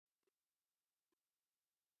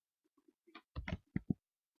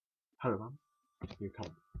Hello everyone,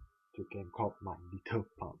 welcome to a game called My Little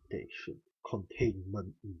Foundation.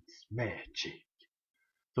 Containment is magic.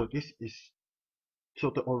 So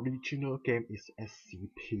the original game is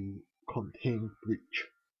SCP Contain Breach.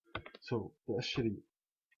 So actually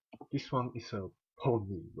this one is a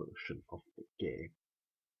pony version of the game.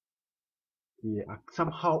 Yeah,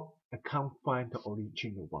 somehow I can't find the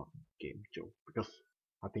original one in Game Joe because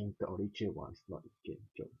I think the original one is not in Game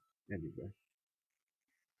Joe anyway.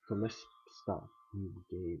 So let's start new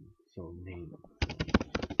game. So name.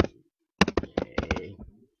 Okay.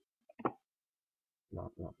 Blah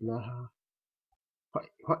blah blah.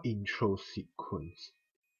 What intro sequence?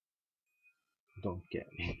 Don't get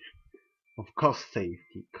me. Of course,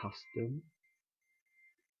 safety custom.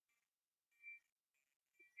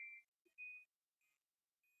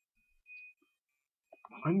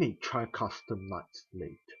 I may try custom nights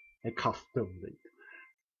later. A custom later.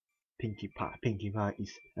 Pinkie Pie. Pinkie Pie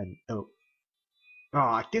is an oh. Oh,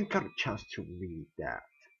 I didn't get a chance to read that.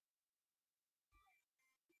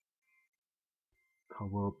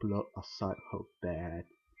 Cover blood aside her bed.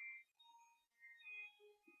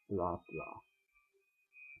 Blah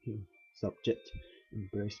blah. Subject: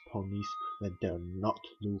 embrace ponies when they're not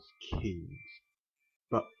loose kings,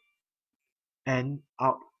 but end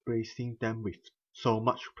up bracing them with so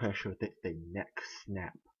much pressure that their necks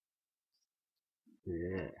snap.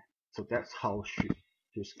 Yeah. So that's how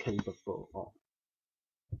she's capable of.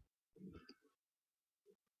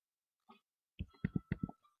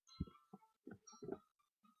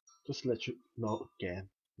 Just let you know again,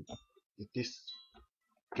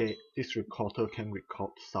 this recorder can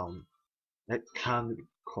record sound. That can't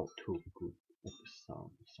record too good at the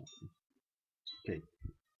sound or something. Okay.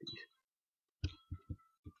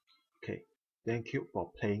 Okay. Thank you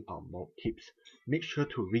for playing our mode tips. Make sure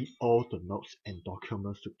to read all the notes and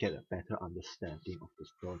documents to get a better understanding of the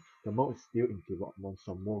story. The mode is still in development,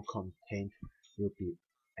 so more content will be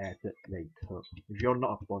added later. If you're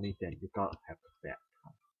not a pony, then you gotta have a bad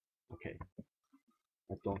time. Okay.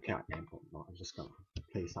 I don't care I am or not, I'm just gonna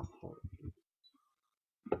play some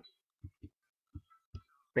horror.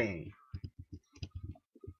 Bang!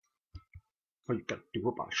 What you gotta do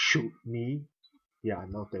about shoot me? Yeah, I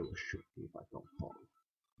know they will shoot me if I don't follow.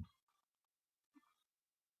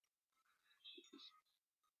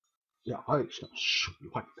 Yeah, I just gonna shoot you.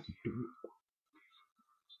 What you gonna do?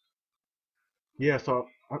 Yeah, so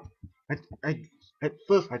at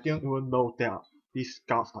first I didn't even know that these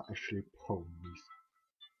guards are actually ponies.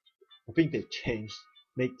 I think they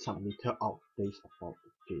made some little updates about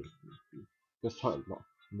the game. Maybe. That's why a lot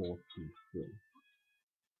more different.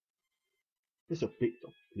 There's a bit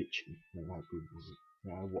of glitch in my library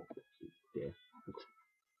when I walk there.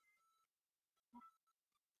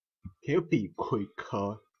 Can you be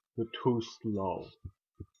quicker? You're too slow.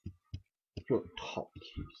 You're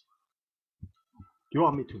talking. Do you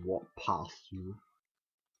want me to walk past you?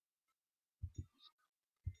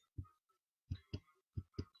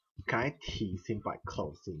 Can I tease him by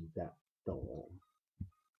closing that door?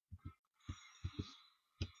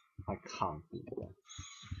 I can't do that.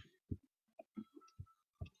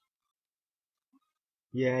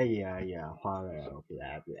 Yeah, whatever,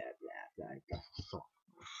 blah, blah. I guess so.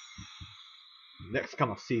 Next,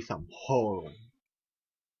 gonna see some horror.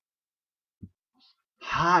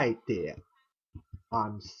 Hi there,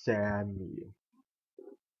 I'm Samuel.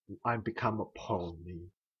 I become a pony.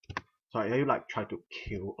 So are you like try to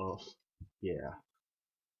kill us? Yeah.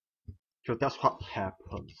 So that's what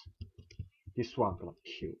happens. This one gonna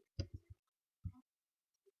kill.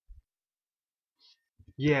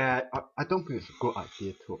 Yeah, I don't think it's a good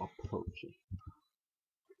idea to approach it.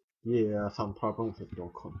 Yeah, some problems with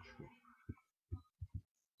your control.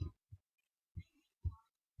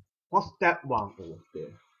 What's that one over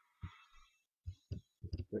there?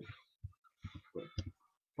 Wait.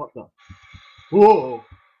 What the? Whoa!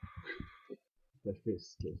 That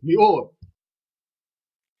face scares me. Oh!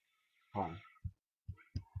 Hi.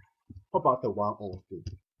 What about the one over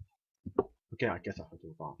there? Okay, I guess I have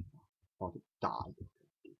to run. I want to die.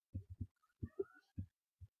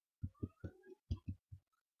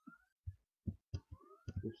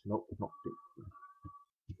 There's not big.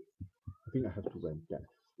 I think I have to run that.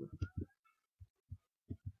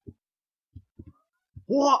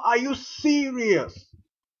 What? Are you serious?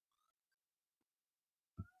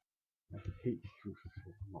 I hate you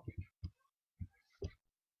so much.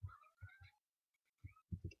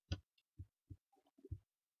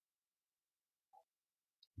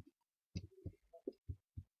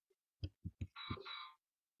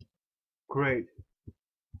 Great.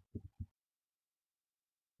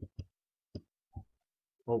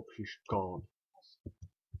 Oh, she's gone.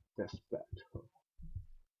 That's better.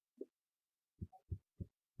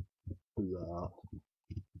 Blood.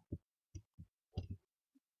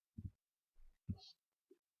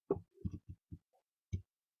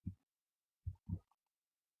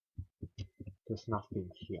 There's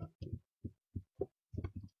nothing here.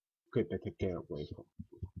 Okay, better get away from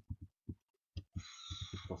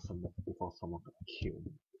before someone can kill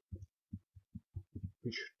me.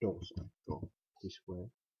 Which doors I go? This way.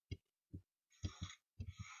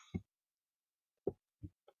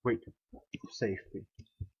 Wait, safety.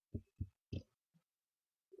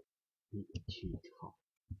 Need a key card.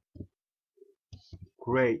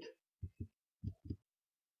 Great.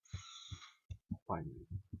 Finally.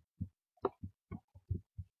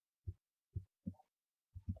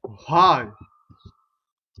 Oh, hi.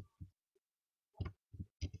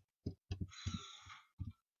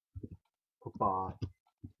 Goodbye.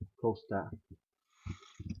 Close that.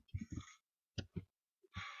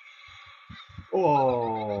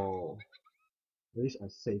 Oh. At least I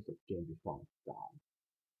saved the game before I die.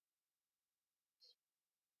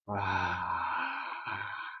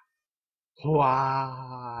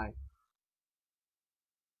 Why?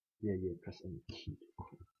 Yeah, press any key.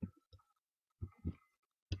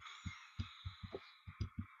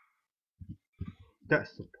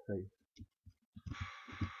 That's the place.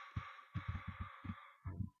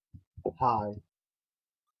 Hi.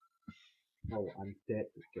 Oh, I'm dead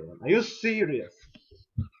again. Are you serious?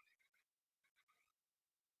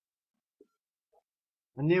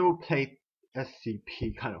 I never played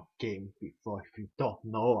SCP kind of game before. If you don't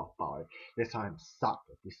know about it, that's why I'm stuck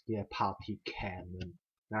with this year party cannon.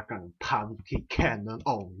 They're gonna party cannon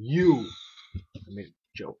on you. I mean,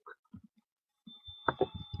 joke.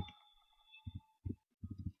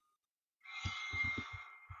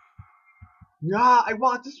 Yeah,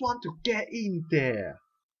 just want to get in there.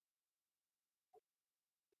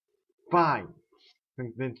 Fine.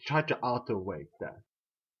 Then try the other way then.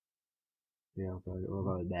 Yeah, blah blah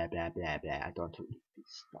blah blah. I don't read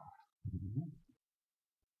this stuff.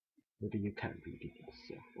 Maybe you can read it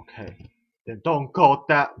yourself. Okay. Then don't go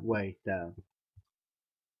that way then.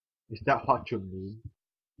 Is that what you mean?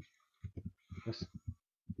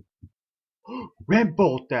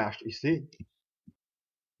 Rainbow Dash, is it?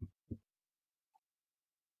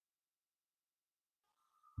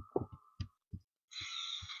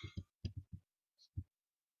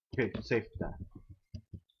 Okay, save that.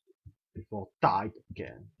 Before died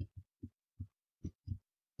again.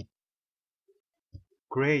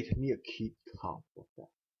 Great, need a key card for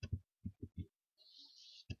that.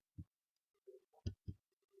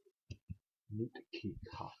 Need a key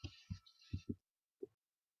card.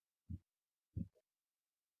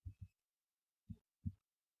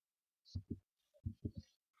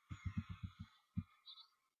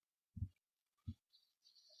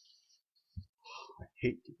 I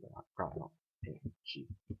hate it when I got out energy.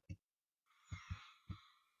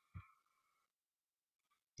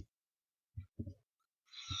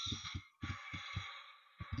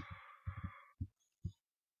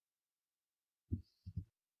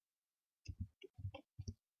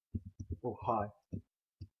 Oh hi.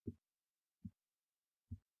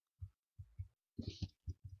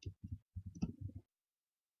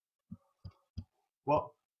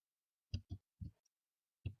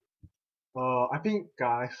 Well, I think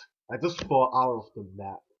guys, I just fall out of the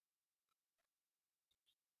map.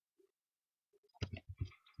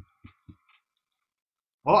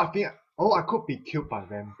 I could be killed by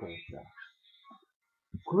Rainbow Dash.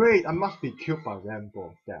 Great, I must be killed by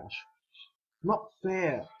Rainbow Dash. Not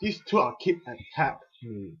fair. These two are keep attack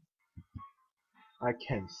me. I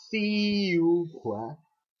can see you, what?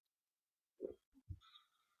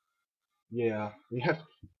 Yeah, we have.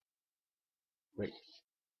 Wait.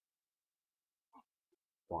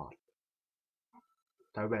 What?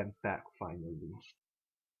 I went back finally.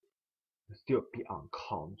 I still a bit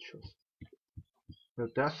unconscious.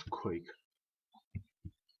 But that's quick.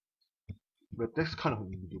 But that's kind of a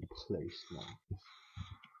new place now.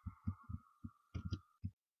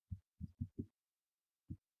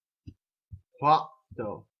 What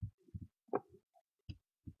the?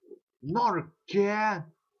 Not again!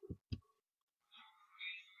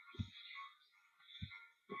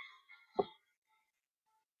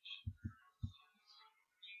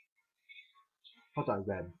 But I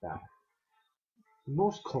went back. The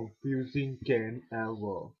most confusing game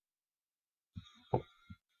ever.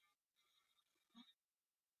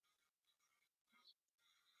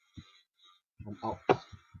 I'm out.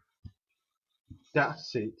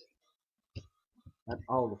 That's it. I'm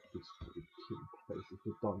out of this freaking place if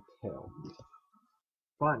you don't tell me.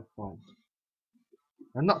 Fine.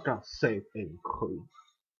 I'm not gonna save in clean.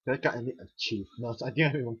 Did I get any achievements? I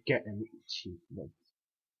didn't even get any achievements.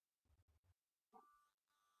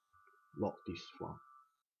 Not this one.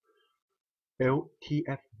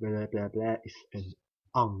 LTF blah blah blah is an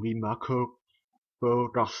unremarkable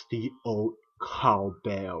rusty old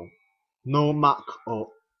cowbell. No mark or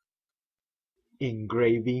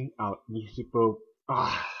engraving are visible.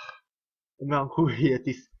 Now who hear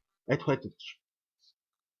this? I tried to.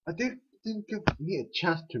 I didn't give me a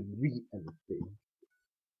chance to read anything.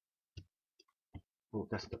 Oh,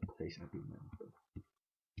 that's the place I remember.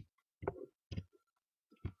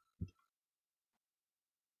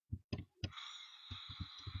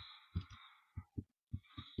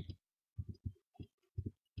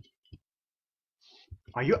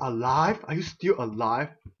 Are you alive? Are you still alive?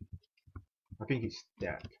 I think he's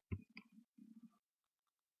dead.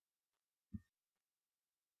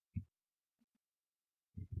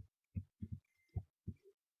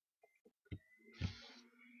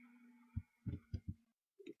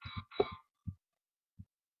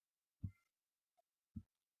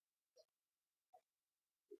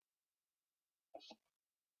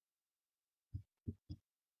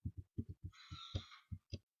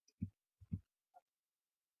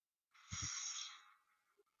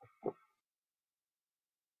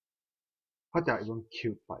 How did I even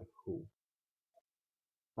killed by who?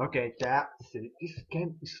 Okay, that's it. This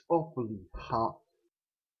game is awfully hard.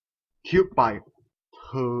 Killed by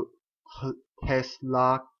her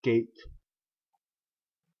Tesla Gate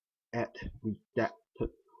at Redacted.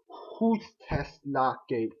 Who's Tesla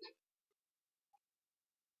Gate?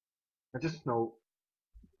 I just know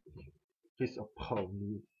he's a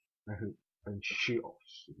pony and she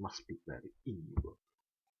also must be very evil.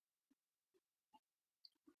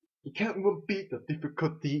 You can't even beat the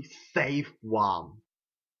difficulty save one.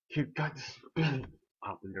 You got to spin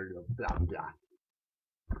blah blah blah.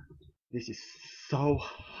 This is so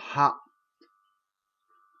hard.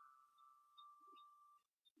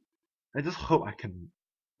 I just hope I can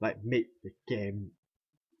like make the game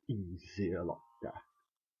easier like that.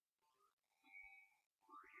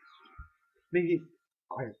 Maybe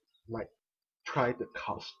I like try the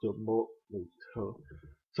custom mode later.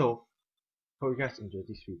 So hope you guys enjoyed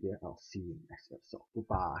this video. I'll see you in the next episode.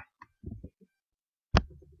 Goodbye.